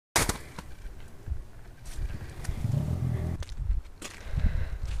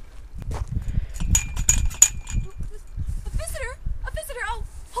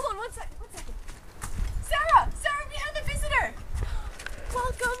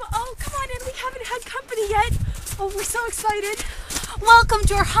haven't had company yet. Oh, we're so excited. Welcome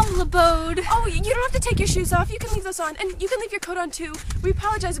to our humble abode. Oh, you don't have to take your shoes off. You can leave those on. And you can leave your coat on too. We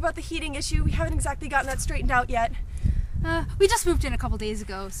apologize about the heating issue. We haven't exactly gotten that straightened out yet. We just moved in a couple days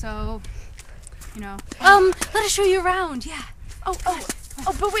ago, so, you know. Let us show you around, yeah. Oh,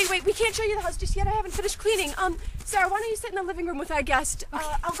 but wait, we can't show you the house just yet. I haven't finished cleaning. Sarah, why don't you sit in the living room with our guest? Okay.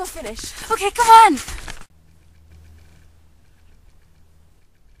 I'll go finish. Okay, come on.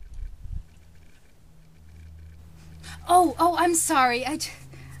 Oh, I'm sorry. I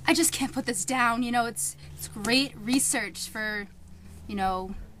just can't put this down. You know, it's great research for, you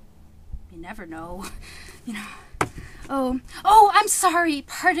know, you never know, you know. Oh, I'm sorry.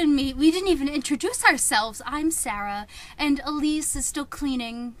 Pardon me. We didn't even introduce ourselves. I'm Sarah, and Elise is still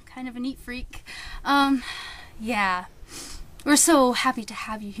cleaning. Kind of a neat freak. Yeah. We're so happy to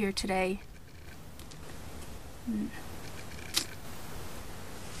have you here today. Elise,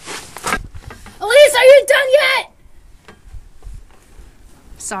 are you done yet?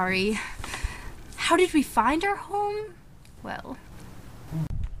 Sorry. How did we find our home? Well,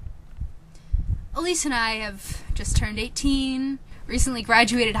 Elise and I have just turned 18, recently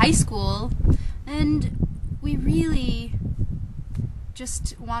graduated high school, and we really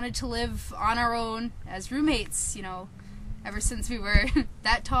just wanted to live on our own as roommates, you know, ever since we were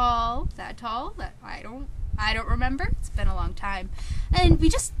that tall, that I don't remember. It's been a long time. And we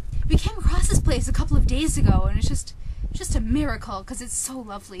came across this place a couple of days ago, and it's just a miracle because it's so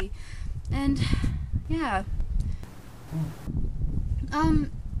lovely. And yeah.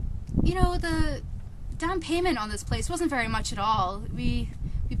 You know, the down payment on this place wasn't very much at all. We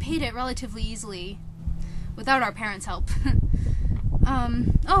paid it relatively easily without our parents' help.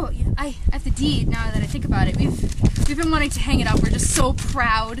 Oh, I have the deed now that I think about it. We've been wanting to hang it up. We're just so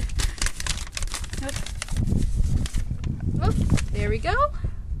proud. Oh, there we go.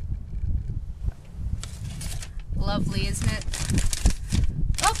 Lovely, isn't it?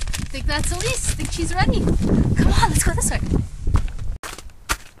 Oh, I think that's Elise. I think she's ready. Come on, let's go this way.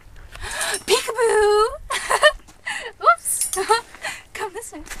 Peekaboo! Oops. Come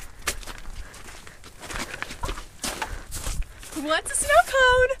this way. What's a snow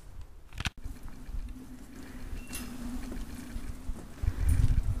cone?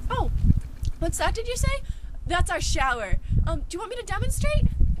 Oh, what's that, did you say? That's our shower. Do you want me to demonstrate?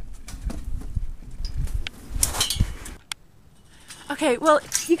 Okay, well,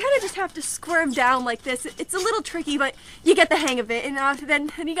 you kind of just have to squirm down like this. It's a little tricky, but you get the hang of it. And then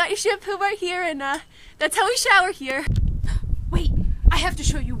you got your shampoo right here, and that's how we shower here. Wait, I have to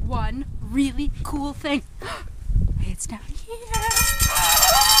show you one really cool thing. It's down here.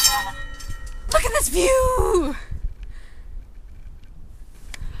 Look at this view!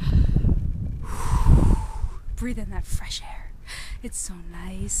 Breathe in that fresh air. It's so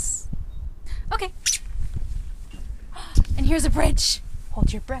nice. Okay. And here's a bridge.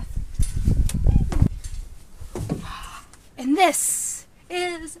 Hold your breath. And this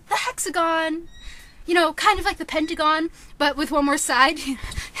is the hexagon. You know, kind of like the pentagon, but with one more side.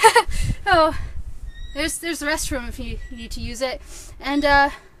 Oh, there's the restroom if you need to use it. And,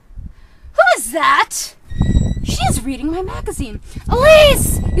 who is that? She is reading my magazine.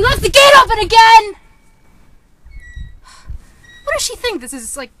 Elise! You left the gate open again! What does she think? This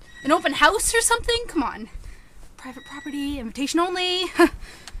is like an open house or something? Come on. Private property, invitation only.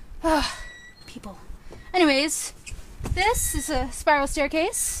 People. Anyways, this is a spiral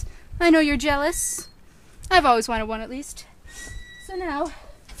staircase. I know you're jealous. I've always wanted one at least. So now,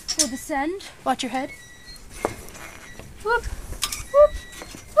 we'll descend. Watch your head. Whoop, whoop,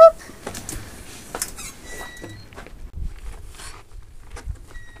 whoop.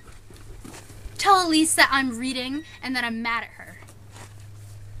 Tell Elise that I'm reading and that I'm mad at her.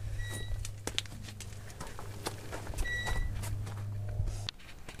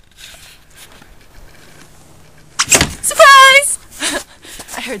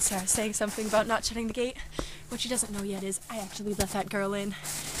 I heard Sarah saying something about not shutting the gate. What she doesn't know yet is I actually let that girl in.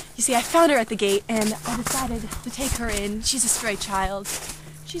 You see, I found her at the gate, and I decided to take her in. She's a stray child.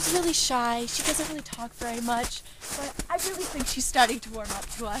 She's really shy. She doesn't really talk very much, but I really think she's starting to warm up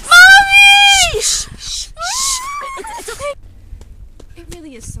to us. Mommy! Shh! Shh! Shh! It's okay. It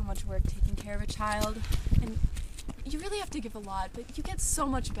really is so much work taking care of a child, and you really have to give a lot, but you get so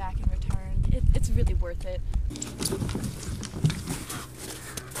much back in return. It's really worth it.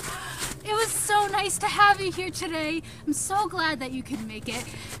 It was so nice to have you here today. I'm so glad that you could make it.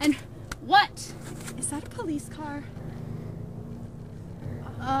 And what? Is that a police car?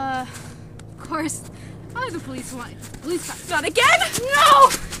 Of course. Why the police want police car? Not again? No!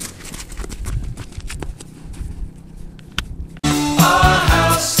 Our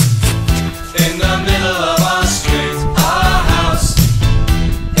house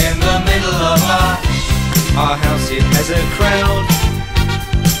Our house, it has a crowd.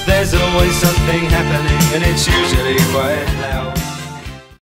 There's always something happening, and it's usually quite loud.